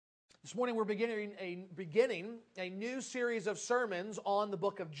This morning we're beginning a new series of sermons on the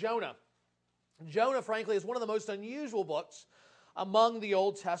book of Jonah. Jonah, frankly, is one of the most unusual books among the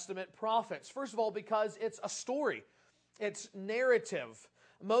Old Testament prophets. First of all, because it's a story. It's narrative.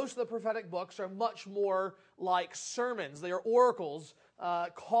 Most of the prophetic books are much more like sermons. They are oracles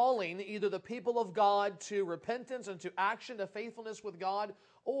calling either the people of God to repentance and to action, to faithfulness with God,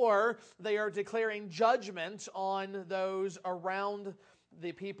 or they are declaring judgment on those around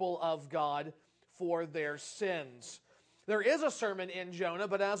the people of God for their sins. There is a sermon in Jonah,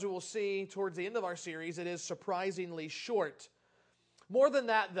 but as we will see towards the end of our series, it is surprisingly short. More than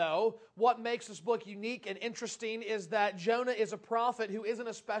that, though, what makes this book unique and interesting is that Jonah is a prophet who isn't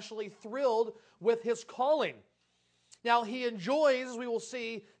especially thrilled with his calling. Now, he enjoys, as we will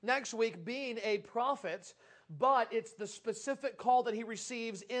see next week, being a prophet, but it's the specific call that he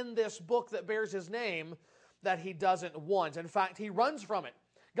receives in this book that bears his name that he doesn't want. In fact, he runs from it.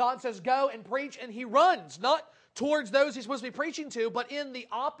 God says, go and preach, and he runs, not towards those he's supposed to be preaching to, but in the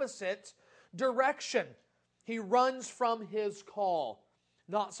opposite direction. He runs from his call,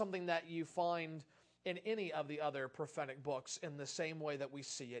 not something that you find in any of the other prophetic books in the same way that we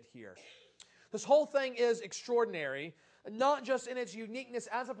see it here. This whole thing is extraordinary, not just in its uniqueness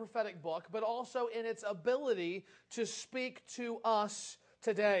as a prophetic book, but also in its ability to speak to us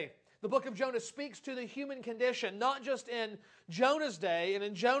today. The book of Jonah speaks to the human condition, not just in Jonah's day and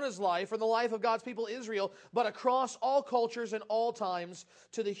in Jonah's life or the life of God's people Israel, but across all cultures and all times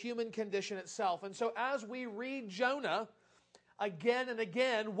to the human condition itself. And so as we read Jonah again and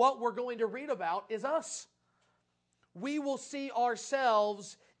again, what we're going to read about is us. We will see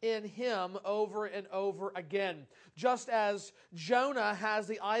ourselves in him over and over again. Just as Jonah has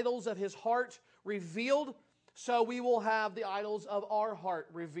the idols of his heart revealed, so we will have the idols of our heart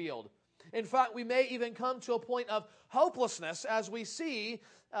revealed. In fact, we may even come to a point of hopelessness as we see,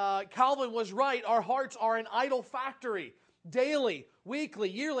 Calvin was right, our hearts are an idol factory. Daily, weekly,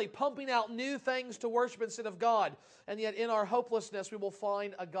 yearly, pumping out new things to worship instead of God. And yet in our hopelessness, we will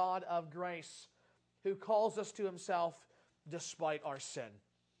find a God of grace who calls us to himself despite our sin.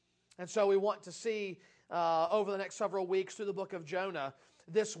 And so we want to see over the next several weeks through the book of Jonah,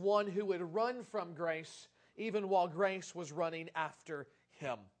 this one who would run from grace even while grace was running after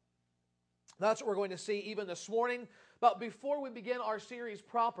him. That's what we're going to see even this morning. But before we begin our series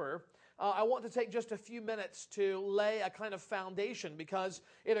proper, I want to take just a few minutes to lay a kind of foundation because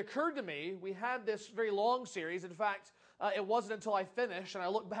it occurred to me, we had this very long series. In fact, it wasn't until I finished and I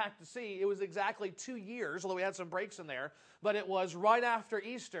looked back to see, it was exactly 2 years, although we had some breaks in there, but it was right after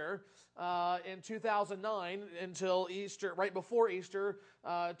Easter in 2009 until Easter, right before Easter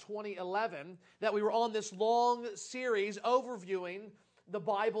 2011, that we were on this long series overviewing the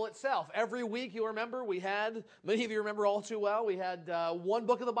Bible itself. Every week, you remember, we had, many of you remember all too well, we had one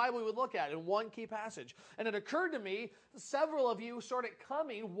book of the Bible we would look at and one key passage. And it occurred to me, several of you started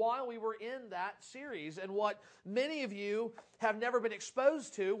coming while we were in that series. And what many of you have never been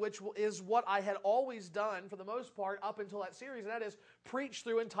exposed to, which is what I had always done for the most part up until that series, and that is preach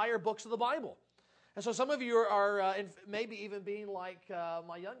through entire books of the Bible. And so some of you are maybe even being like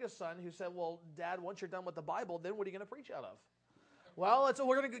my youngest son who said, well, Dad, once you're done with the Bible, then what are you going to preach out of? Well,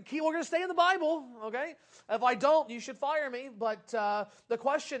 we're going to stay in the Bible, okay? If I don't, you should fire me. But the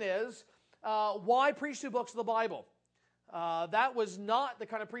question is, why preach two books of the Bible? That was not the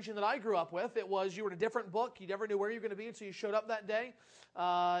kind of preaching that I grew up with. It was you were in a different book. You never knew where you were going to be until you showed up that day.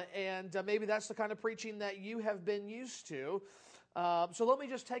 And maybe that's the kind of preaching that you have been used to. So let me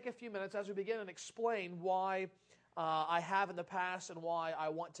just take a few minutes as we begin and explain why I have in the past and why I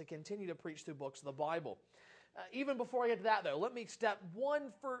want to continue to preach through books of the Bible. Even before I get to that, though, let me step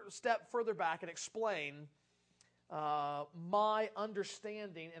one step further back and explain my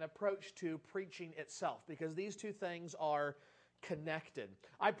understanding and approach to preaching itself, because these two things are connected.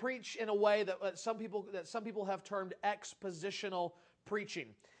 I preach in a way that some people have termed expositional preaching,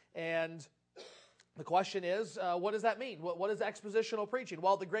 and the question is, what does that mean? What is expositional preaching?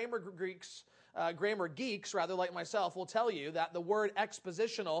 Well, the grammar geeks, rather like myself, will tell you that the word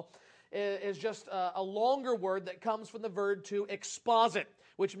expositional is just a longer word that comes from the verb to exposit,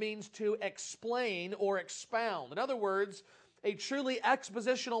 which means to explain or expound. In other words, a truly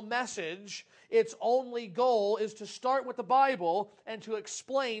expositional message, its only goal is to start with the Bible and to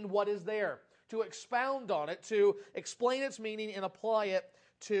explain what is there, to expound on it, to explain its meaning and apply it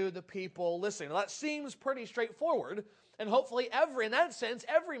to the people listening. Now, that seems pretty straightforward, and hopefully in that sense,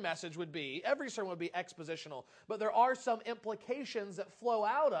 every sermon would be expositional. But there are some implications that flow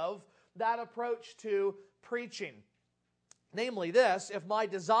out of that approach to preaching. Namely this: if my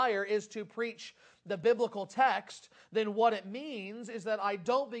desire is to preach the biblical text, then what it means is that I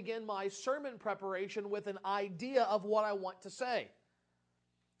don't begin my sermon preparation with an idea of what I want to say.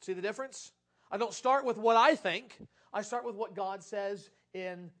 See the difference? I don't start with what I think. I start with what God says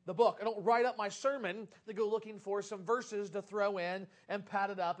in the book. I don't write up my sermon to go looking for some verses to throw in and pad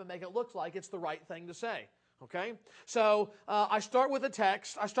it up and make it look like it's the right thing to say. Okay? So I start with the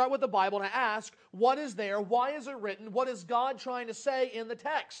text, I start with the Bible, and I ask, what is there? Why is it written? What is God trying to say in the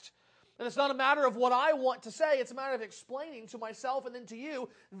text? And it's not a matter of what I want to say, it's a matter of explaining to myself and then to you,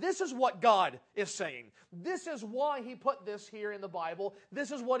 this is what God is saying. This is why He put this here in the Bible.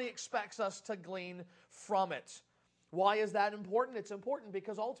 This is what He expects us to glean from it. Why is that important? It's important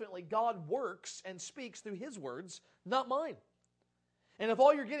because ultimately God works and speaks through His words, not mine. And if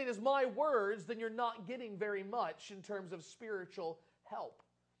all you're getting is my words, then you're not getting very much in terms of spiritual help.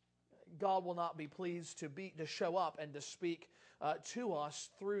 God will not be pleased to show up and to speak to us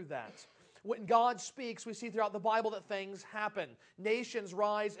through that. When God speaks, we see throughout the Bible that things happen. Nations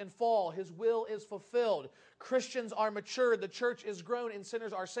rise and fall. His will is fulfilled. Christians are matured. The church is grown and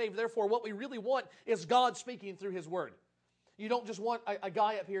sinners are saved. Therefore, what we really want is God speaking through His word. You don't just want a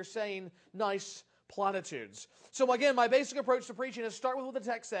guy up here saying nice platitudes. So again, my basic approach to preaching is start with what the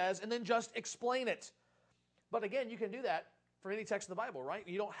text says and then just explain it. But again, you can do that for any text in the Bible, right?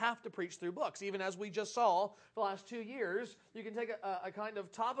 You don't have to preach through books. Even as we just saw for the last 2 years, you can take a kind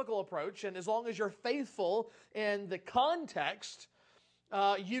of topical approach, and as long as you're faithful in the context,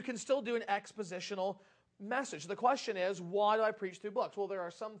 you can still do an expositional message. The question is, why do I preach through books? Well, there are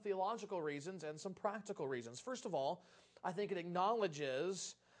some theological reasons and some practical reasons. First of all, I think it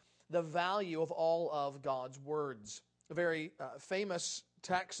acknowledges the value of all of God's words. A very famous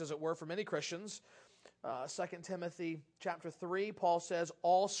text, as it were, for many Christians. 2 Timothy chapter 3, Paul says,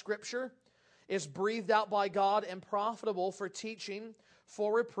 all Scripture is breathed out by God and profitable for teaching,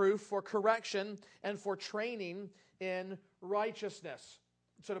 for reproof, for correction, and for training in righteousness.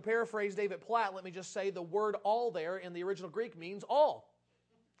 So to paraphrase David Platt, let me just say the word all there in the original Greek means all.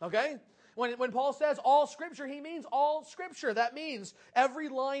 Okay? When Paul says all Scripture, he means all Scripture. That means every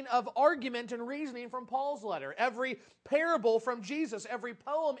line of argument and reasoning from Paul's letter, every parable from Jesus, every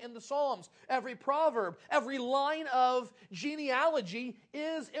poem in the Psalms, every proverb, every line of genealogy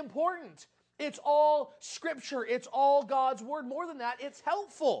is important. It's all Scripture. It's all God's Word. More than that, it's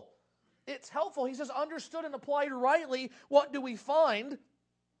helpful. It's helpful. He says, understood and applied rightly, what do we find?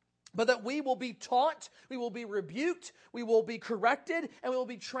 But that we will be taught, we will be rebuked, we will be corrected, and we will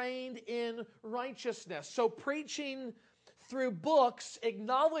be trained in righteousness. So preaching through books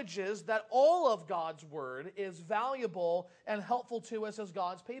acknowledges that all of God's Word is valuable and helpful to us as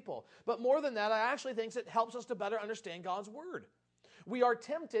God's people. But more than that, I actually think it helps us to better understand God's Word. We are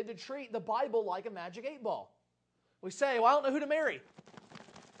tempted to treat the Bible like a magic 8-ball. We say, well, I don't know who to marry.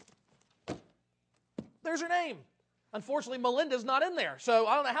 There's her name. Unfortunately, Melinda's not in there, so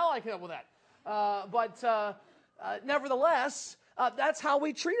I don't know how I came up with that. Nevertheless, that's how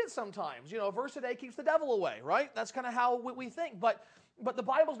we treat it sometimes. You know, a verse a day keeps the devil away, right? That's kind of how we think. But the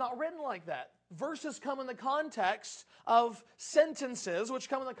Bible's not written like that. Verses come in the context of sentences, which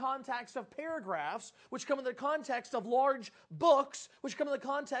come in the context of paragraphs, which come in the context of large books, which come in the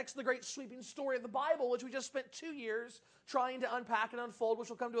context of the great sweeping story of the Bible, which we just spent 2 years trying to unpack and unfold, which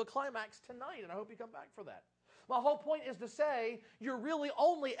will come to a climax tonight, and I hope you come back for that. My whole point is to say you're really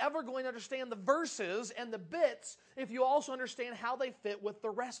only ever going to understand the verses and the bits if you also understand how they fit with the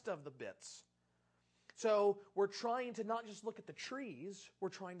rest of the bits. So we're trying to not just look at the trees, we're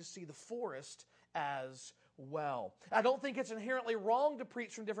trying to see the forest as well. I don't think it's inherently wrong to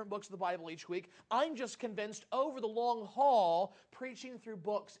preach from different books of the Bible each week. I'm just convinced over the long haul, preaching through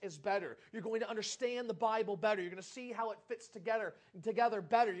books is better. You're going to understand the Bible better. You're going to see how it fits together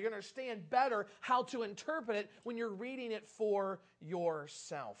better. You're going to understand better how to interpret it when you're reading it for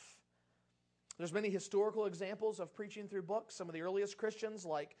yourself. There's many historical examples of preaching through books. Some of the earliest Christians,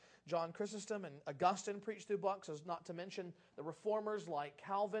 like John Chrysostom and Augustine, preached through books, as not to mention the reformers like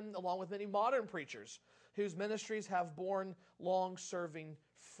Calvin, along with many modern preachers whose ministries have borne long-serving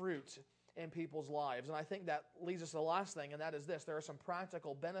fruit in people's lives. And I think that leads us to the last thing, and that is this. There are some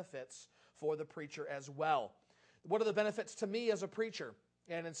practical benefits for the preacher as well. What are the benefits to me as a preacher,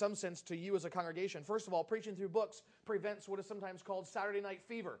 and in some sense to you as a congregation? First of all, preaching through books prevents what is sometimes called Saturday night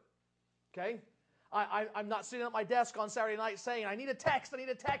fever. Okay? I'm not sitting at my desk on Saturday night saying, I need a text.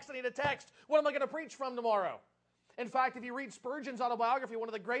 What am I going to preach from tomorrow? In fact, if you read Spurgeon's autobiography, one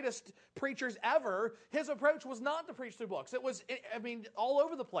of the greatest preachers ever, his approach was not to preach through books. It was, all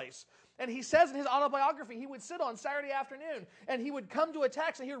over the place. And he says in his autobiography, he would sit on Saturday afternoon, and he would come to a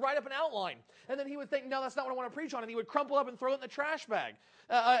text, and he would write up an outline. And then he would think, no, that's not what I want to preach on. And he would crumple up and throw it in the trash bag.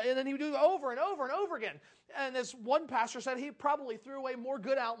 And then he would do it over and over and over again. And as one pastor said, he probably threw away more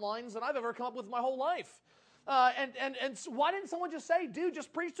good outlines than I've ever come up with in my whole life. And so why didn't someone just say, dude,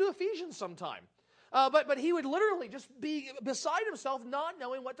 just preach through Ephesians sometime? But he would literally just be beside himself, not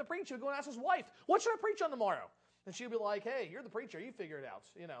knowing what to preach. He would go and ask his wife, what should I preach on tomorrow? And she would be like, hey, you're the preacher. You figure it out,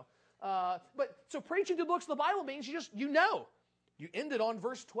 so preaching through books of the Bible means you know. You ended on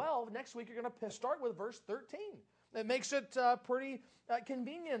verse 12. Next week, you're going to start with verse 13. It makes it pretty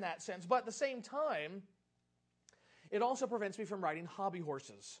convenient in that sense. But at the same time, it also prevents me from riding hobby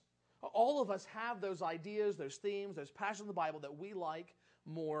horses. All of us have those ideas, those themes, those passions of the Bible that we like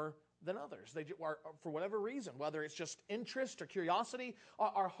more than others. They are, for whatever reason, whether it's just interest or curiosity,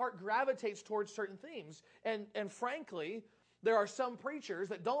 our heart gravitates towards certain themes. And frankly, there are some preachers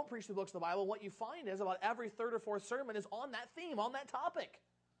that don't preach the books of the Bible. What you find is about every third or fourth sermon is on that theme, on that topic.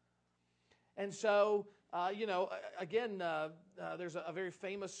 And so, there's a very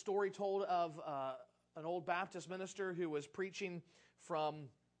famous story told of an old Baptist minister who was preaching from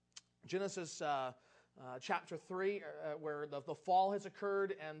Genesis chapter 3, where the fall has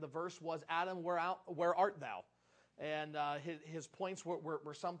occurred, and the verse was, Adam, where art thou? And his points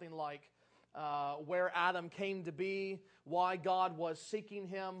were something like, where Adam came to be, why God was seeking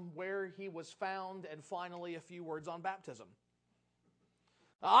him, where he was found, and finally a few words on baptism.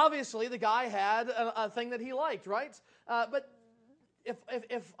 Obviously, the guy had a thing that he liked, right? But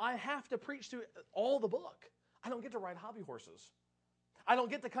if I have to preach through all the book, I don't get to ride hobby horses. I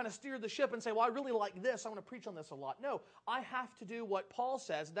don't get to kind of steer the ship and say, well, I really like this. I want to preach on this a lot. No, I have to do what Paul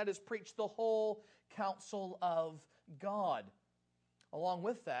says, and that is preach the whole counsel of God. Along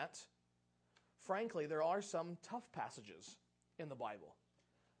with that, frankly, there are some tough passages in the Bible,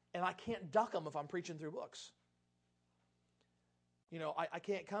 and I can't duck them if I'm preaching through books. I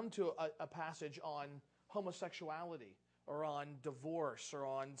can't come to a passage on homosexuality or on divorce or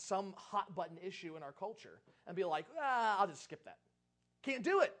on some hot-button issue in our culture and be like, I'll just skip that. Can't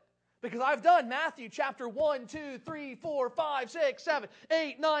do it, because I've done Matthew chapter 1, 2, 3, 4, 5, 6, 7,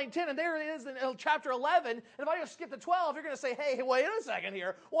 8, 9, 10, and there it is in chapter 11. And if I just skip to 12, you're going to say, hey, wait a second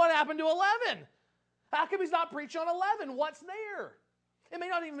here. What happened to 11? How come he's not preaching on 11? What's there? It may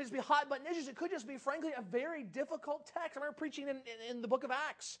not even just be hot-button issues. It could just be, frankly, a very difficult text. I remember preaching in the book of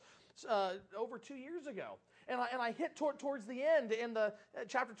Acts over 2 years ago. And I hit towards the end in the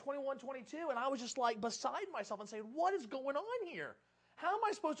chapter 21, 22, and I was just like beside myself and saying, what is going on here? How am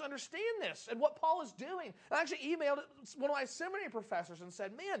I supposed to understand this and what Paul is doing? And I actually emailed one of my seminary professors and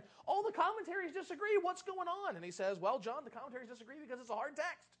said, man, all the commentaries disagree. What's going on? And he says, well, John, the commentaries disagree because it's a hard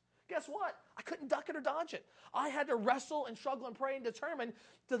text. Guess what? I couldn't duck it or dodge it. I had to wrestle and struggle and pray and determine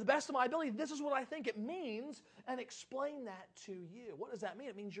to the best of my ability, this is what I think it means, and explain that to you. What does that mean?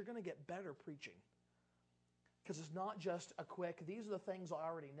 It means you're going to get better preaching. Because it's not just a quick, these are the things I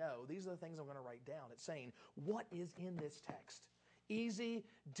already know. These are the things I'm going to write down. It's saying, what is in this text? Easy,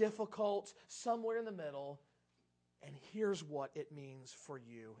 difficult, somewhere in the middle, and here's what it means for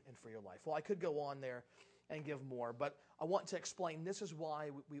you and for your life. Well, I could go on there and give more, but I want to explain this is why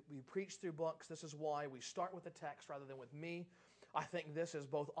we preach through books. This is why we start with the text rather than with me. I think this is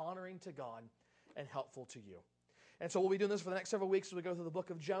both honoring to God and helpful to you. And so we'll be doing this for the next several weeks as we go through the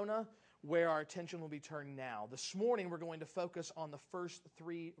book of Jonah, where our attention will be turned now. This morning we're going to focus on the first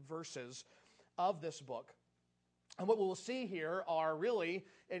 3 verses of this book. And what we'll see here are really,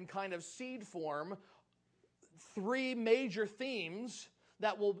 in kind of seed form, 3 major themes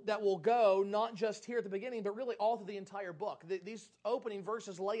that will go not just here at the beginning, but really all through the entire book. These opening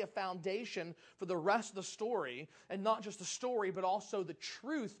verses lay a foundation for the rest of the story, and not just the story, but also the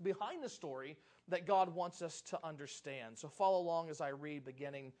truth behind the story that God wants us to understand. So follow along as I read,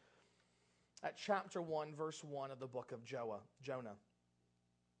 beginning at chapter 1, verse 1 of the book of Jonah.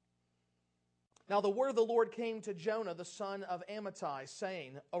 Now the word of the Lord came to Jonah, the son of Amittai,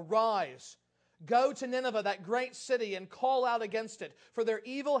 saying, Arise, go to Nineveh, that great city, and call out against it, for their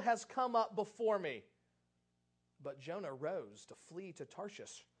evil has come up before me. But Jonah rose to flee to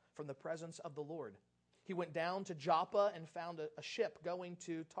Tarshish from the presence of the Lord. He went down to Joppa and found a ship going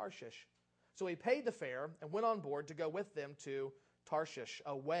to Tarshish. So he paid the fare and went on board to go with them to Tarshish,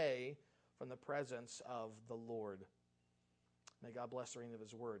 away from the presence of the Lord. May God bless the reading of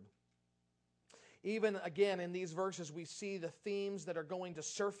His word. Even again in these verses, we see the themes that are going to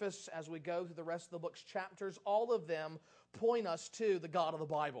surface as we go through the rest of the book's chapters. All of them point us to the God of the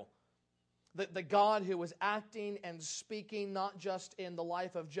Bible. The God who was acting and speaking not just in the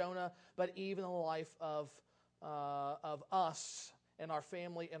life of Jonah, but even in the life of us and our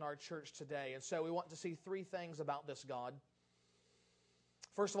family and our church today. And so we want to see three things about this God.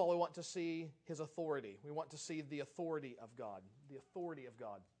 First of all, we want to see His authority. We want to see the authority of God. The authority of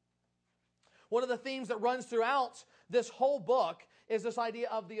God. One of the themes that runs throughout this whole book is this idea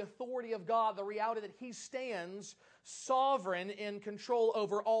of the authority of God, the reality that He stands sovereign in control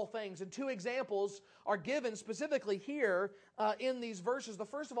over all things. And two examples are given specifically here in these verses. The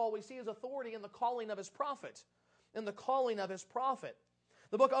first of all, we see His authority in the calling of His prophet. In the calling of His prophet.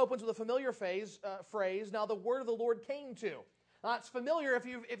 The book opens with a familiar phrase, now the word of the Lord came to. Now, it's familiar if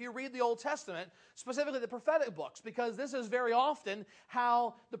you read the Old Testament, specifically the prophetic books, because this is very often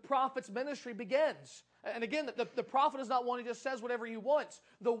how the prophet's ministry begins. And again, the prophet is not one who just says whatever he wants.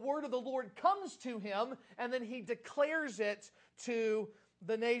 The word of the Lord comes to him, and then he declares it to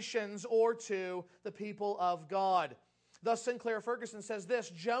the nations or to the people of God. Thus, Sinclair Ferguson says this: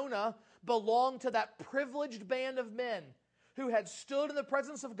 Jonah belonged to that privileged band of men who had stood in the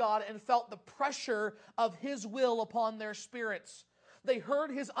presence of God and felt the pressure of His will upon their spirits. They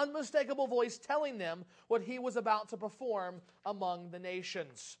heard His unmistakable voice telling them what He was about to perform among the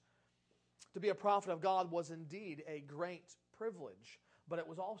nations. To be a prophet of God was indeed a great privilege, but it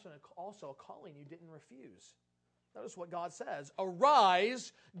was also a calling you didn't refuse. Notice what God says: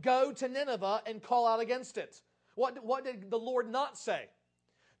 Arise, go to Nineveh, and call out against it. What did the Lord not say?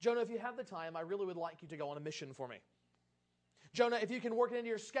 Jonah, if you have the time, I really would like you to go on a mission for me. Jonah, if you can work it into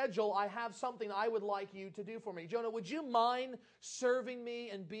your schedule, I have something I would like you to do for me. Jonah, would you mind serving me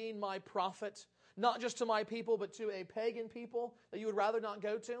and being my prophet? Not just to my people, but to a pagan people that you would rather not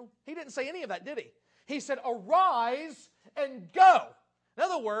go to? He didn't say any of that, did he? He said, arise and go. In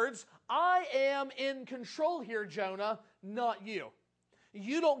other words, I am in control here, Jonah, not you.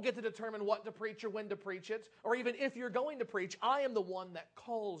 You don't get to determine what to preach or when to preach it, or even if you're going to preach. I am the one that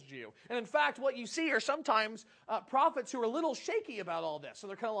calls you. And in fact, what you see are sometimes prophets who are a little shaky about all this. So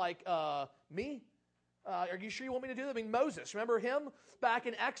they're kind of like, me? Are you sure you want me to do that? I mean, Moses, remember him back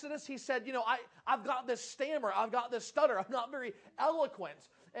in Exodus? He said, I've got this stammer, I've got this stutter, I'm not very eloquent.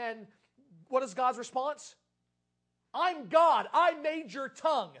 And what is God's response? I'm God, I made your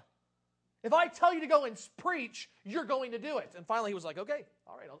tongue. If I tell you to go and preach, you're going to do it. And finally he was like, okay,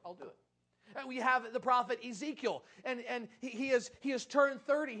 all right, I'll do it. And we have the prophet Ezekiel, and he has turned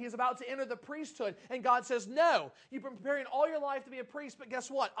 30. He's about to enter the priesthood. And God says, no, you've been preparing all your life to be a priest, but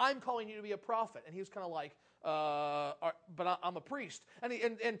guess what? I'm calling you to be a prophet. And he was kind of like, but I'm a priest.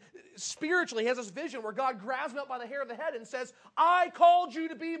 And spiritually, he has this vision where God grabs him up by the hair of the head and says, I called you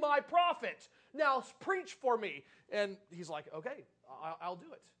to be my prophet. Now preach for me. And he's like, okay, I'll do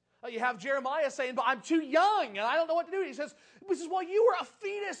it. You have Jeremiah saying, but I'm too young and I don't know what to do. He says, while you were a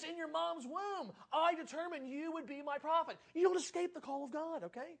fetus in your mom's womb, I determined you would be my prophet. You don't escape the call of God,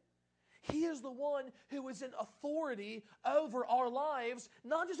 okay? He is the one who is in authority over our lives,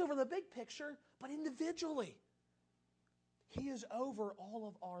 not just over the big picture, but individually. He is over all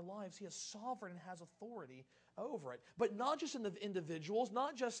of our lives. He is sovereign and has authority over it. But not just in the individuals,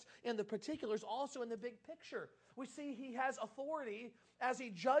 not just in the particulars, also in the big picture. We see He has authority as He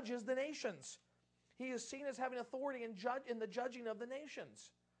judges the nations. He is seen as having authority in the judging of the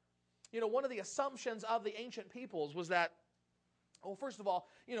nations. One of the assumptions of the ancient peoples was that, well, first of all,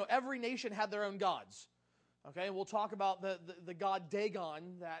 every nation had their own gods. Okay, and we'll talk about the god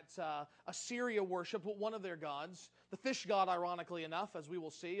Dagon that Assyria worshipped, one of their gods. The fish god, ironically enough, as we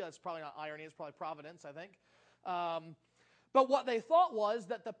will see. That's probably not irony, it's probably providence, I think. But what they thought was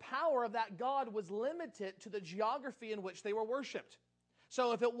that the power of that god was limited to the geography in which they were worshipped.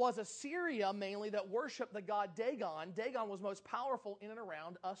 So if it was Assyria mainly that worshipped the god Dagon, Dagon was most powerful in and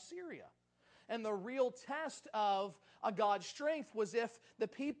around Assyria. And the real test of a god's strength was if the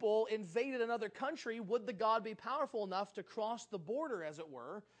people invaded another country, would the god be powerful enough to cross the border, as it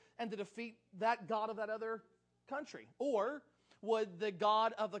were, and to defeat that god of that other country? Or would the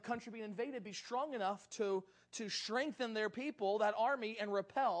god of the country being invaded be strong enough to strengthen their people, that army, and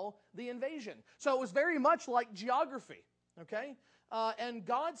repel the invasion? So it was very much like geography, okay? And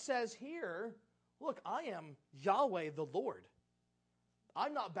God says here, look, I am Yahweh the Lord.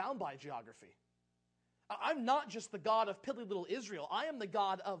 I'm not bound by geography. I'm not just the God of piddly little Israel. I am the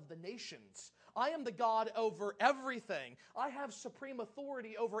God of the nations. I am the God over everything. I have supreme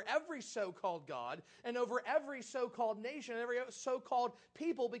authority over every so-called God and over every so-called nation and every so-called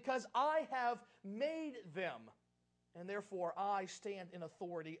people because I have made them. And therefore, I stand in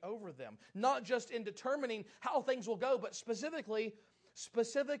authority over them. Not just in determining how things will go, but specifically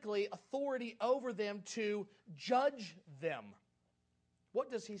authority over them to judge them.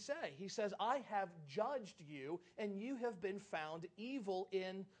 what does he say? He says, I have judged you, and you have been found evil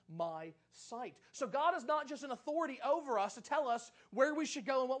in my sight. So God is not just an authority over us to tell us where we should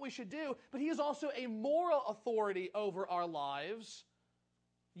go and what we should do, but he is also a moral authority over our lives,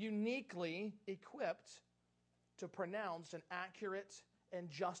 uniquely equipped to pronounce an accurate and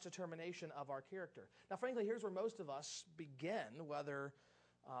just determination of our character. Now, frankly, here's where most of us begin, whether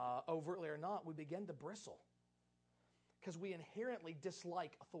overtly or not, we begin to bristle because we inherently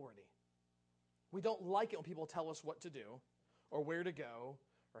dislike authority. We don't like it when people tell us what to do or where to go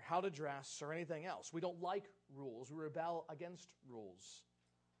or how to dress or anything else. We don't like rules. We rebel against rules.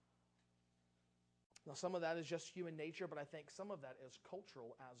 Now, some of that is just human nature, but I think some of that is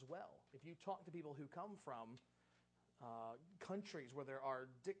cultural as well. If you talk to people who come from countries where there are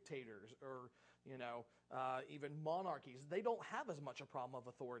dictators or, even monarchies, they don't have as much a problem of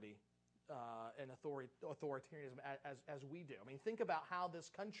authority and authoritarianism as we do. I mean, think about how this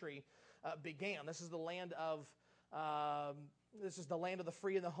country began. This is the land of the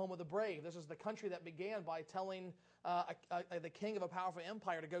free and the home of the brave. This is the country that began by telling the king of a powerful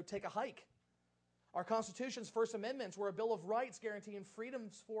empire to go take a hike. Our Constitution's first amendments were a Bill of Rights guaranteeing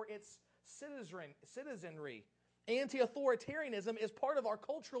freedoms for its citizenry. Anti-authoritarianism is part of our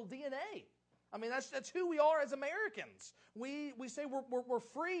cultural DNA. I mean, that's who we are as Americans. We say we're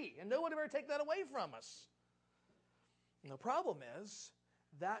free, and no one ever take that away from us. And the problem is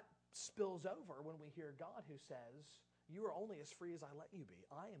that spills over when we hear God who says, you are only as free as I let you be.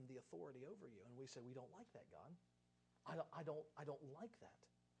 I am the authority over you. And we say, we don't like that, God. I don't like that.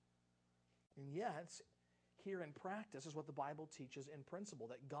 And yet, here in practice is what the Bible teaches in principle,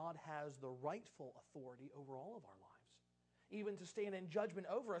 that God has the rightful authority over all of our lives, even to stand in judgment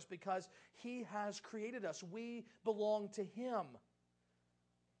over us because he has created us. We belong to him.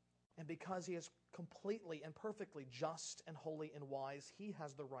 And because he is completely and perfectly just and holy and wise, he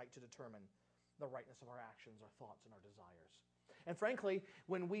has the right to determine the rightness of our actions, our thoughts, and our desires. And frankly,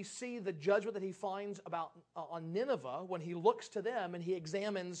 when we see the judgment that he finds on Nineveh, when he looks to them and he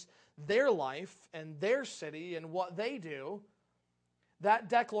examines their life and their city and what they do, that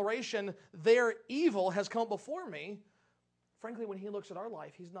declaration, their evil has come before me. Frankly, when he looks at our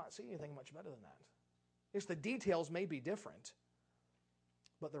life, he's not seeing anything much better than that. Yes, the details may be different,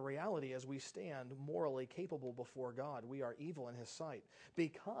 but the reality is we stand morally capable before God. We are evil in his sight.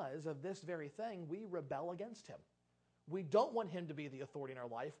 Because of this very thing, we rebel against him. We don't want him to be the authority in our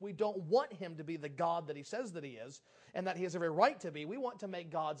life. We don't want him to be the God that he says that he is and that he has every right to be. We want to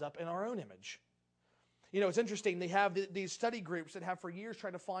make gods up in our own image. It's interesting. They have these study groups that have for years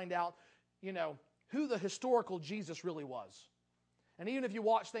tried to find out, who the historical Jesus really was. And even if you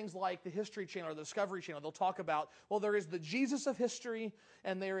watch things like the History Channel or the Discovery Channel, they'll talk about, well, there is the Jesus of history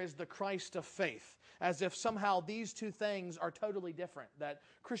and there is the Christ of faith, as if somehow these two things are totally different, that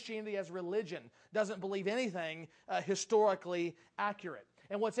Christianity as religion doesn't believe anything historically accurate.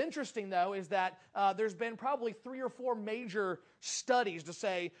 And what's interesting, though, is that there's been probably 3 or 4 major studies to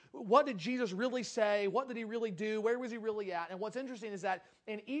say, what did Jesus really say? What did he really do? Where was he really at? And what's interesting is that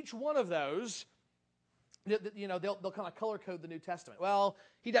in each one of those, they'll kind of color code the New Testament. Well,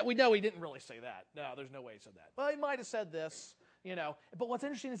 we know he didn't really say that. No, there's no way he said that. Well, he might have said this, But what's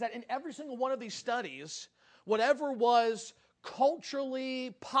interesting is that in every single one of these studies, whatever was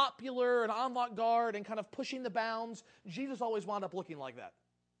culturally popular and avant-garde and kind of pushing the bounds, Jesus always wound up looking like that.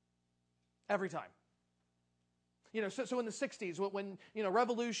 Every time. So in the 60s, when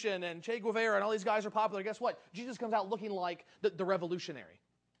Revolution and Che Guevara and all these guys are popular, guess what? Jesus comes out looking like the revolutionary.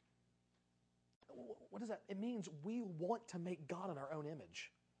 What does that? It means we want to make God in our own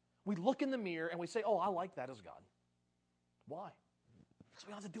image. We look in the mirror and we say, oh, I like that as God. Why? Because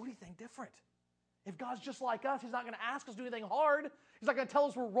we don't have to do anything different. If God's just like us, he's not going to ask us to do anything hard. He's not going to tell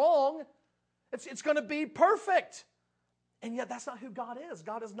us we're wrong. It's going to be perfect. And yet that's not who God is.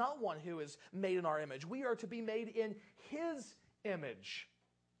 God is not one who is made in our image. We are to be made in his image.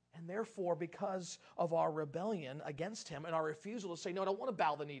 And therefore, because of our rebellion against him and our refusal to say, no, I don't want to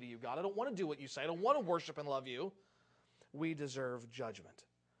bow the knee to you, God. I don't want to do what you say. I don't want to worship and love you. We deserve judgment.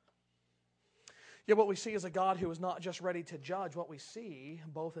 Yet what we see is a God who is not just ready to judge. What we see,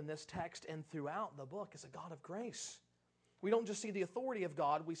 both in this text and throughout the book, is a God of grace. We don't just see the authority of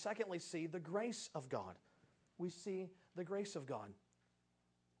God. We secondly see the grace of God. We see the grace of God.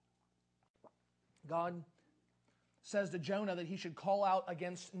 God says to Jonah that he should call out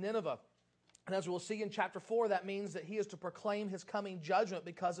against Nineveh. And as we'll see in chapter 4, that means that he is to proclaim his coming judgment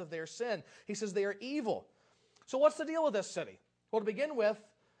because of their sin. He says they are evil. So what's the deal with this city? Well, to begin with,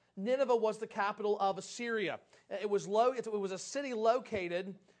 Nineveh was the capital of Assyria. It was a city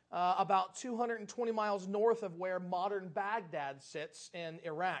located about 220 miles north of where modern Baghdad sits in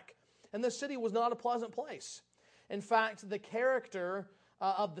Iraq. And this city was not a pleasant place. In fact, the character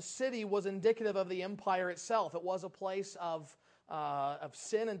of the city was indicative of the empire itself. It was a place of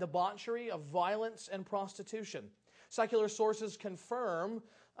sin and debauchery, of violence and prostitution. Secular sources confirm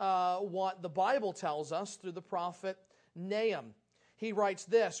what the Bible tells us through the prophet Nahum. He writes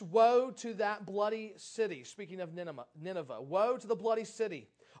this, "Woe to that bloody city," speaking of Nineveh, "woe to the bloody city,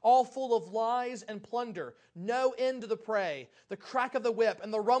 all full of lies and plunder, no end to the prey, the crack of the whip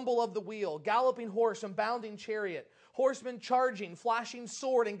and the rumble of the wheel, galloping horse and bounding chariot, horsemen charging, flashing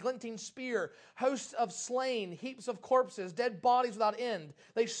sword and glinting spear, hosts of slain, heaps of corpses, dead bodies without end.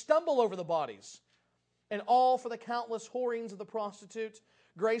 They stumble over the bodies. And all for the countless whorings of the prostitute,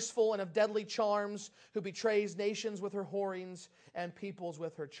 graceful and of deadly charms, who betrays nations with her whorings and peoples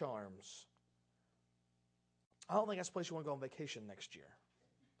with her charms." I don't think that's a place you want to go on vacation next year.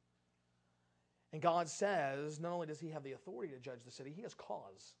 And God says, not only does he have the authority to judge the city, he has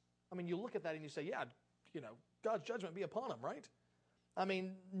cause. I mean, you look at that and you say, yeah, God's judgment be upon him, right? I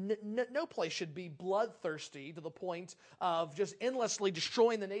mean, no place should be bloodthirsty to the point of just endlessly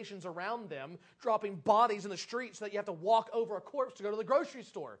destroying the nations around them, dropping bodies in the streets so that you have to walk over a corpse to go to the grocery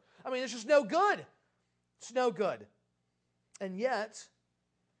store. I mean, it's just no good. It's no good. And yet,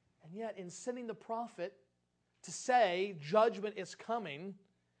 in sending the prophet to say judgment is coming,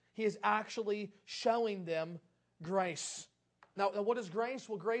 he is actually showing them grace. Now, what is grace?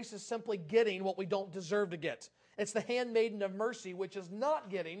 Well, grace is simply getting what we don't deserve to get. It's the handmaiden of mercy, which is not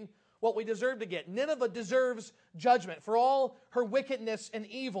getting what we deserve to get. Nineveh deserves judgment. For all her wickedness and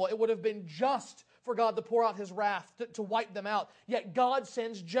evil, it would have been just for God to pour out his wrath, to wipe them out. Yet God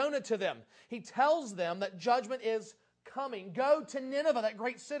sends Jonah to them. He tells them that judgment is coming. Go to Nineveh, that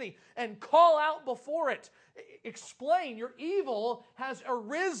great city, and call out before it. Explain, your evil has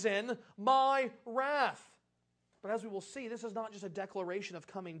arisen my wrath. But as we will see, this is not just a declaration of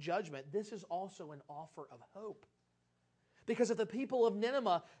coming judgment. This is also an offer of hope. Because if the people of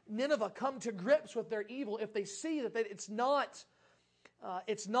Nineveh come to grips with their evil, if they see that it's not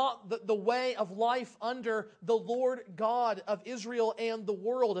the way of life under the Lord God of Israel and the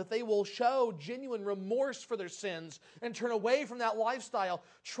world, if they will show genuine remorse for their sins and turn away from that lifestyle,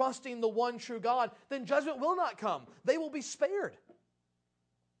 trusting the one true God, then judgment will not come. They will be spared.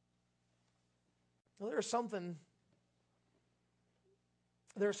 Well, there's something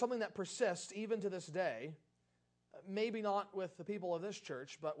that persists even to this day, maybe not with the people of this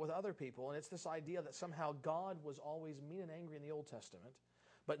church, but with other people, and it's this idea that somehow God was always mean and angry in the Old Testament,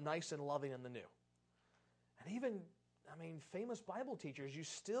 but nice and loving in the New. And even, famous Bible teachers, you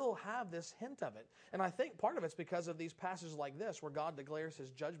still have this hint of it. And I think part of it's because of these passages like this, where God declares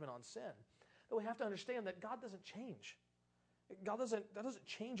his judgment on sin. But we have to understand that God doesn't change. God doesn't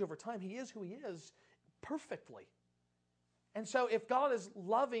change over time. He is who he is perfectly. And so if God is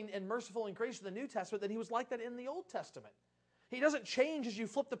loving and merciful and gracious in the New Testament, then he was like that in the Old Testament. He doesn't change as you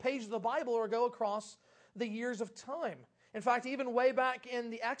flip the pages of the Bible or go across the years of time. In fact, even way back in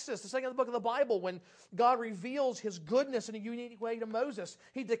the Exodus, the second book of the Bible, when God reveals his goodness in a unique way to Moses,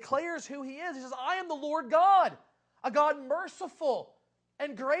 he declares who he is. He says, "I am the Lord God, a God merciful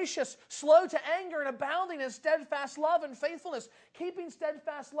and gracious, slow to anger and abounding in steadfast love and faithfulness, keeping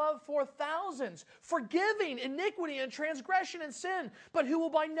steadfast love for thousands, forgiving iniquity and transgression and sin, but who will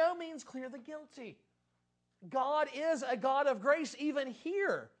by no means clear the guilty." God is a God of grace even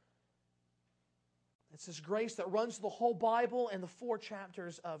here. It's this grace that runs through the whole Bible and the 4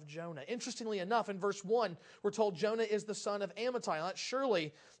 chapters of Jonah. Interestingly enough, in verse 1, we're told Jonah is the son of Amittai. Now, that's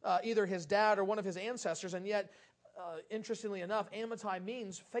surely either his dad or one of his ancestors, and yet interestingly enough, Amittai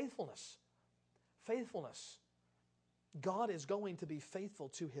means faithfulness. Faithfulness. God is going to be faithful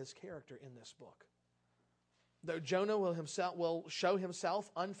to his character in this book. Though Jonah will show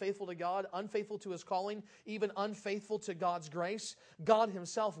himself unfaithful to God, unfaithful to his calling, even unfaithful to God's grace, God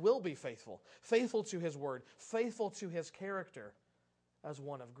himself will be faithful. Faithful to his word, faithful to his character as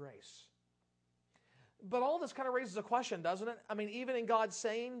one of grace. But all this kind of raises a question, doesn't it? Even in God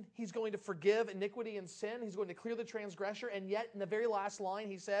saying he's going to forgive iniquity and sin, he's going to clear the transgressor, and yet in the very last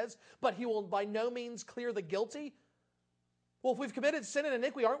line he says, but he will by no means clear the guilty. Well, if we've committed sin and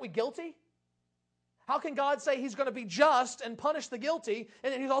iniquity, aren't we guilty? How can God say he's going to be just and punish the guilty,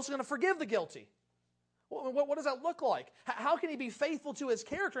 and then he's also going to forgive the guilty? What does that look like? How can he be faithful to his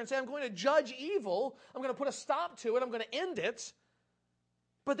character and say, I'm going to judge evil, I'm going to put a stop to it, I'm going to end it,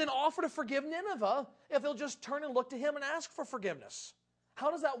 but then offer to forgive Nineveh if they'll just turn and look to him and ask for forgiveness? How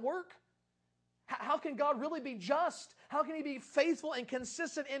does that work? How can God really be just? How can he be faithful and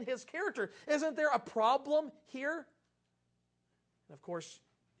consistent in his character? Isn't there a problem here? And of course,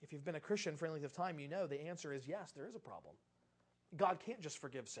 If you've been a Christian for any length of time, you know the answer is yes, there is a problem. God can't just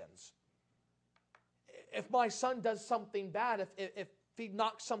forgive sins. If my son does something bad, if he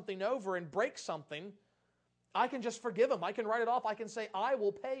knocks something over and breaks something, I can just forgive him. I can write it off. I can say, I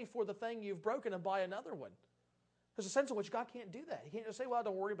will pay for the thing you've broken and buy another one. There's a sense in which God can't do that. He can't just say, well,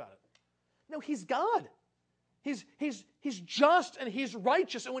 don't worry about it. No, He's God. He's just and He's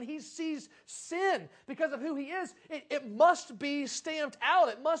righteous. And when He sees sin because of who He is, it must be stamped out.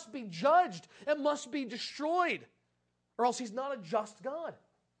 It must be judged. It must be destroyed. Or else He's not a just God.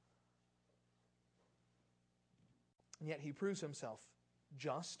 And yet He proves Himself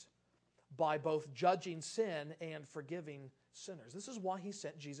just by both judging sin and forgiving sinners. This is why He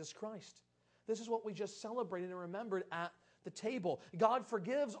sent Jesus Christ. This is what we just celebrated and remembered at the table. God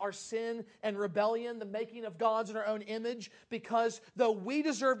forgives our sin and rebellion, the making of gods in our own image, because though we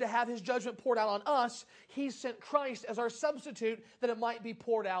deserve to have His judgment poured out on us, He sent Christ as our substitute that it might be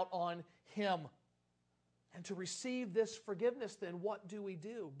poured out on Him. And to receive this forgiveness, then, what do we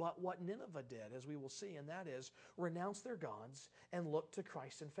do? But what Nineveh did, as we will see, and that is renounce their gods and look to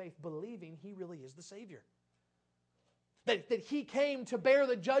Christ in faith, believing He really is the Savior. That He came to bear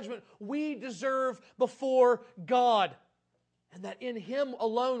the judgment we deserve before God. And that in Him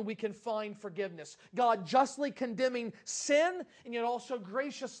alone we can find forgiveness. God justly condemning sin and yet also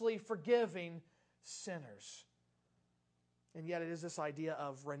graciously forgiving sinners. And yet it is this idea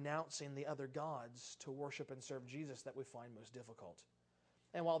of renouncing the other gods to worship and serve Jesus that we find most difficult.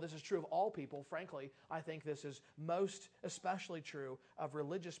 And while this is true of all people, frankly, I think this is most especially true of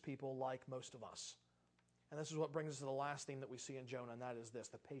religious people like most of us. And this is what brings us to the last theme that we see in Jonah, and that is this,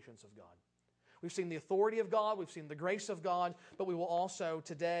 the patience of God. We've seen the authority of God, we've seen the grace of God, but we will also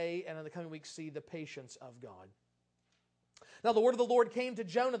today and in the coming weeks see the patience of God. Now the word of the Lord came to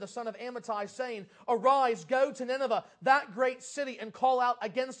Jonah, the son of Amittai, saying, Arise, go to Nineveh, that great city, and call out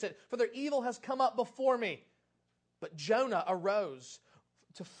against it, for their evil has come up before me. But Jonah arose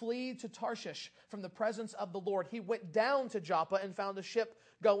to flee to Tarshish from the presence of the Lord. He went down to Joppa and found a ship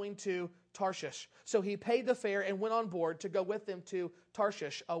going to Tarshish. So he paid the fare and went on board to go with them to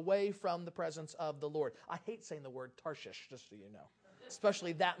Tarshish, away from the presence of the Lord. I hate saying the word Tarshish, just so you know,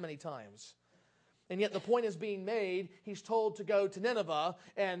 especially that many times. And yet the point is being made. He's told to go to Nineveh,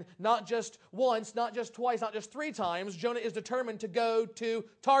 and not just once, not just twice, not just 3 times. Jonah is determined to go to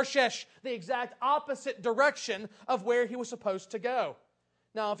Tarshish, the exact opposite direction of where he was supposed to go.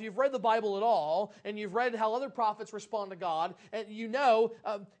 Now, if you've read the Bible at all, and you've read how other prophets respond to God, and you know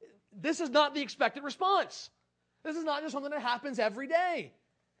this is not the expected response. This is not just something that happens every day.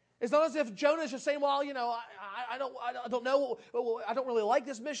 It's not as if Jonah is just saying, well, you know, I don't know, I don't really like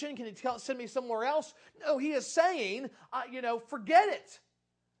this mission. Can you send me somewhere else? No, he is saying, forget it.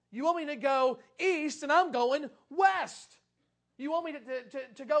 You want me to go east, and I'm going west. You want me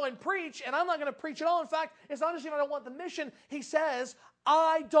to go and preach, and I'm not going to preach at all. In fact, it's not as if I don't want the mission. He says,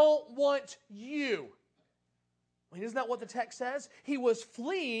 I don't want you. I mean, isn't that what the text says? He was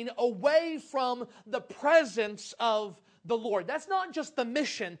fleeing away from the presence of the Lord. That's not just the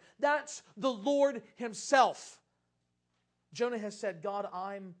mission. That's the Lord Himself. Jonah has said, God,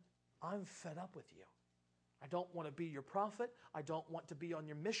 I'm fed up with you. I don't want to be your prophet. I don't want to be on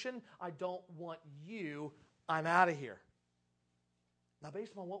your mission. I don't want you. I'm out of here. Now,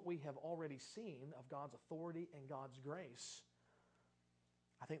 based on what we have already seen of God's authority and God's grace,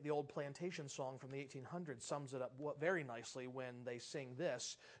 I think the old plantation song from the 1800s sums it up very nicely when they sing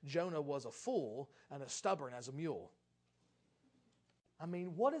this: Jonah was a fool and as stubborn as a mule. I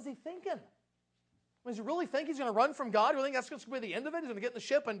mean, what is he thinking? Does he really think he's going to run from God? Do you think that's going to be the end of it? He's going to get in the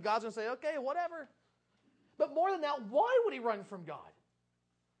ship and God's going to say, okay, whatever. But more than that, why would he run from God?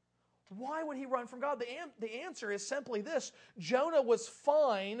 Why would he run from God? The answer is simply this: Jonah was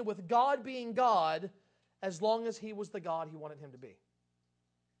fine with God being God as long as He was the God He wanted him to be.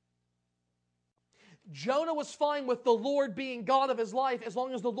 Jonah was fine with the Lord being God of his life as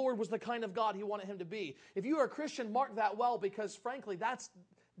long as the Lord was the kind of God He wanted him to be. If you are a Christian, mark that well, because frankly,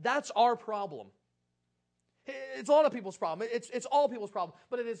 that's our problem. It's a lot of people's problem. It's all people's problem.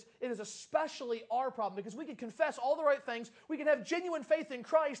 But it is especially our problem, because we can confess all the right things. We can have genuine faith in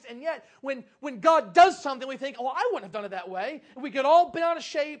Christ, and yet when God does something, we think, oh, I wouldn't have done it that way. And we get all bent out of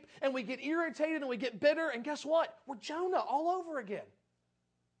shape, and we get irritated, and we get bitter, and guess what? We're Jonah all over again.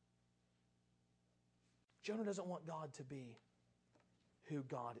 Jonah doesn't want God to be who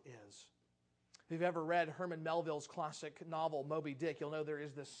God is. If you've ever read Herman Melville's classic novel, Moby Dick, you'll know there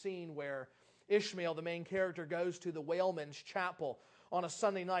is this scene where Ishmael, the main character, goes to the whaleman's chapel on a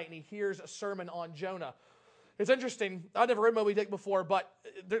Sunday night, and he hears a sermon on Jonah. It's interesting. I've never read Moby Dick before, but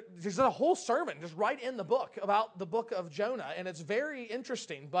there's a whole sermon just right in the book about the book of Jonah, and it's very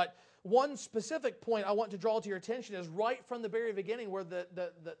interesting. But one specific point I want to draw to your attention is right from the very beginning where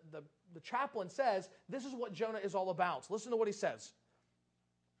the chaplain says, this is what Jonah is all about. So listen to what he says.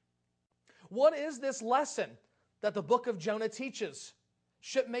 What is this lesson that the book of Jonah teaches?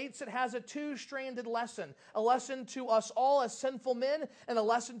 Shipmates, it has a two-stranded lesson. A lesson to us all as sinful men, and a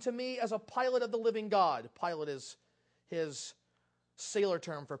lesson to me as a pilot of the living God. Pilot is his sailor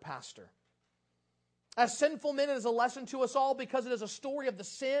term for pastor. As sinful men, it is a lesson to us all because it is a story of the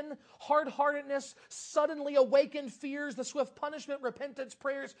sin, hard-heartedness, suddenly awakened fears, the swift punishment, repentance,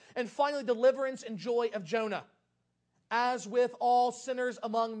 prayers, and finally deliverance and joy of Jonah. As with all sinners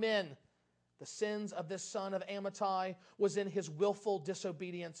among men, the sins of this son of Amittai was in his willful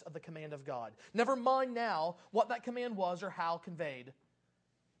disobedience of the command of God. Never mind now what that command was or how conveyed,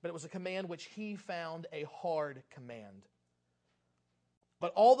 but it was a command which he found a hard command.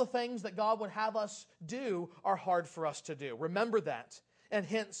 But all the things that God would have us do are hard for us to do. Remember that. And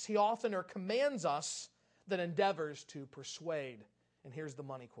hence, he oftener commands us than endeavors to persuade. And here's the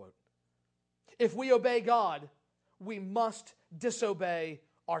money quote. If we obey God, we must disobey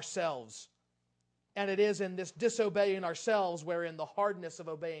ourselves. And it is in this disobeying ourselves wherein the hardness of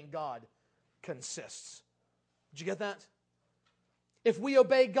obeying God consists. Did you get that? If we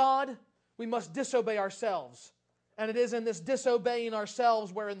obey God, we must disobey ourselves. And it is in this disobeying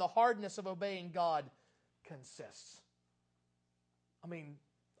ourselves wherein the hardness of obeying God consists. I mean,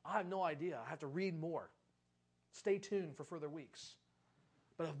 I have no idea. I have to read more. Stay tuned for further weeks.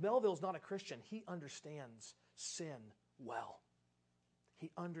 But if Melville's not a Christian, he understands sin well. He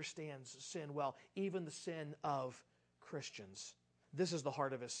understands sin well, even the sin of Christians. This is the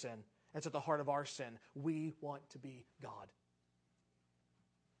heart of his sin. It's at the heart of our sin. We want to be God.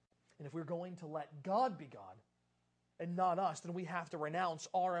 And if we're going to let God be God and not us, then we have to renounce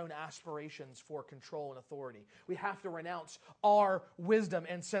our own aspirations for control and authority. We have to renounce our wisdom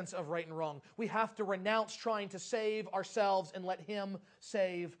and sense of right and wrong. We have to renounce trying to save ourselves and let Him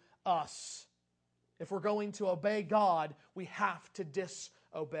save us. If we're going to obey God, we have to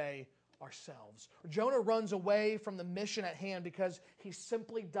disobey ourselves. Jonah runs away from the mission at hand because he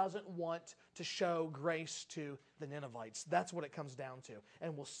simply doesn't want to show grace to the Ninevites. That's what it comes down to.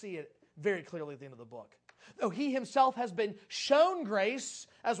 And we'll see it very clearly at the end of the book. Though he himself has been shown grace,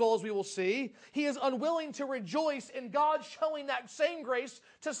 as well as we will see, he is unwilling to rejoice in God showing that same grace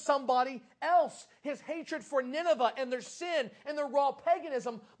to somebody else. His hatred for Nineveh and their sin and their raw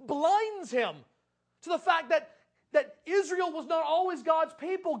paganism blinds him to the fact that Israel was not always God's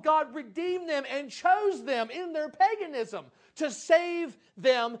people. God redeemed them and chose them in their paganism to save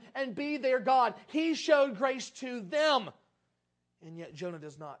them and be their God. He showed grace to them. And yet Jonah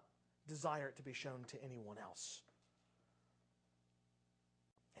does not desire it to be shown to anyone else.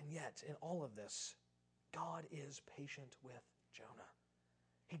 And yet, in all of this, God is patient with Jonah.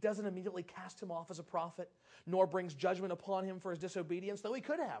 He doesn't immediately cast him off as a prophet, nor brings judgment upon him for his disobedience, though he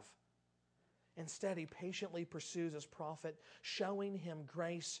could have. Instead, he patiently pursues his prophet, showing him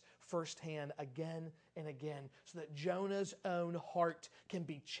grace firsthand again and again, so that Jonah's own heart can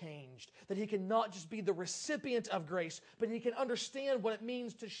be changed. That he can not just be the recipient of grace, but he can understand what it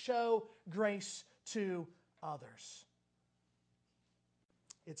means to show grace to others.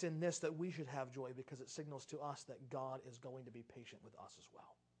 It's in this that we should have joy, because it signals to us that God is going to be patient with us as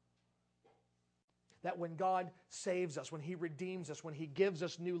well. That when God saves us, when He redeems us, when He gives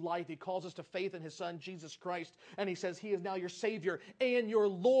us new life, He calls us to faith in His Son, Jesus Christ, and He says He is now your Savior and your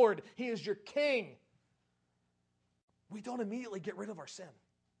Lord. He is your King. We don't immediately get rid of our sin.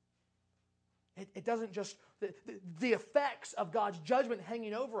 It doesn't just, the effects of God's judgment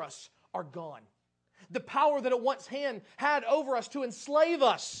hanging over us are gone. The power that it once had over us to enslave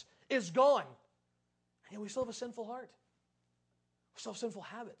us is gone. And yet we still have a sinful heart. We still have sinful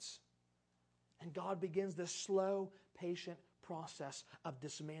habits. And God begins this slow, patient process of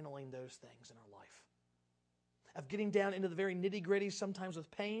dismantling those things in our life. Of getting down into the very nitty-gritty, sometimes with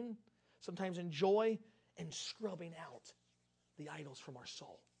pain, sometimes in joy, and scrubbing out the idols from our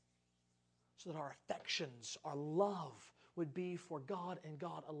soul. So that our affections, our love would be for God and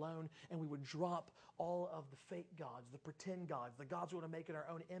God alone, and we would drop all of the fake gods, the pretend gods, the gods we want to make in our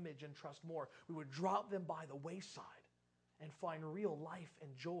own image and trust more. We would drop them by the wayside and find real life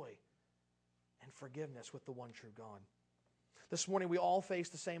and joy and forgiveness with the one true God. This morning we all face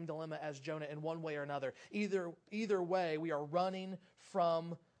the same dilemma as Jonah in one way or another. Either way, we are running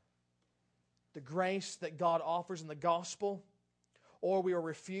from the grace that God offers in the gospel, or we are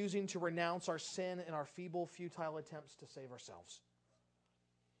refusing to renounce our sin and our feeble, futile attempts to save ourselves.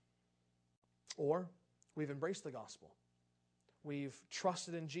 Or We've embraced the gospel. We've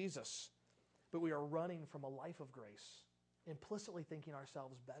trusted in Jesus, but we are running from a life of grace, implicitly thinking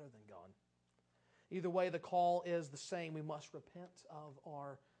ourselves better than God. Either way, the call is the same. We must repent of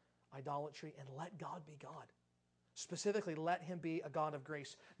our idolatry and let God be God. Specifically, let Him be a God of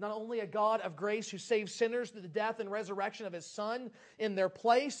grace. Not only a God of grace who saves sinners through the death and resurrection of His Son in their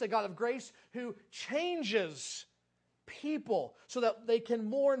place, a God of grace who changes people so that they can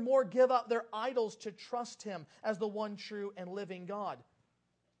more and more give up their idols to trust Him as the one true and living God.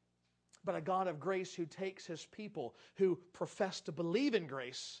 But a God of grace who takes His people who profess to believe in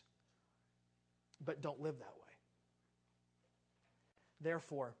grace but don't live that way.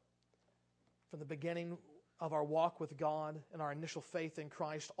 Therefore, from the beginning of our walk with God and our initial faith in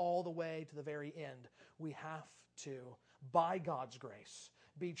Christ all the way to the very end, we have to, by God's grace,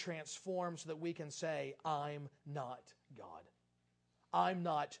 be transformed so that we can say, I'm not God. I'm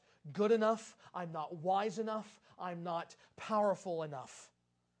not good enough. I'm not wise enough. I'm not powerful enough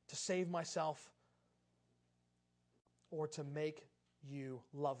to save myself or to make you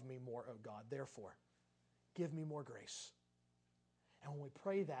love me more, O God. Therefore, give me more grace. And when we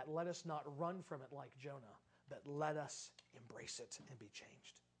pray that, let us not run from it like Jonah, but let us embrace it and be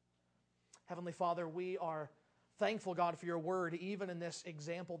changed. Heavenly Father, we are thankful, God, for your word, even in this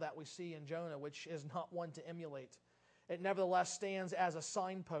example that we see in Jonah, which is not one to emulate. It nevertheless stands as a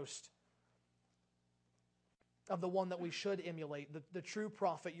signpost of the one that we should emulate, the true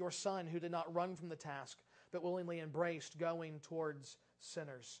prophet, your Son, who did not run from the task, but willingly embraced going towards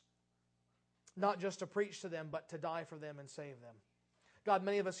sinners. Not just to preach to them, but to die for them and save them. God,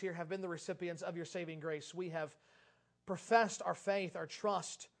 many of us here have been the recipients of your saving grace. We have professed our faith, our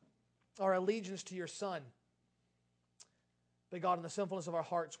trust, our allegiance to your Son. But God, in the sinfulness of our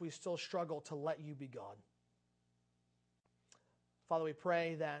hearts, we still struggle to let you be God. Father, we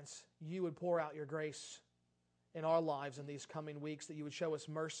pray that you would pour out your grace in our lives in these coming weeks, that you would show us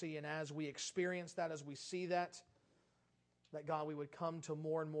mercy, and as we experience that, as we see that God, we would come to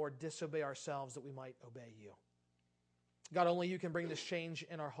more and more disobey ourselves that we might obey you. God, only you can bring this change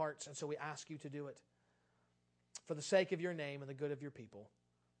in our hearts, and so we ask you to do it for the sake of your name and the good of your people.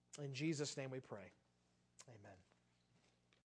 In Jesus' name we pray.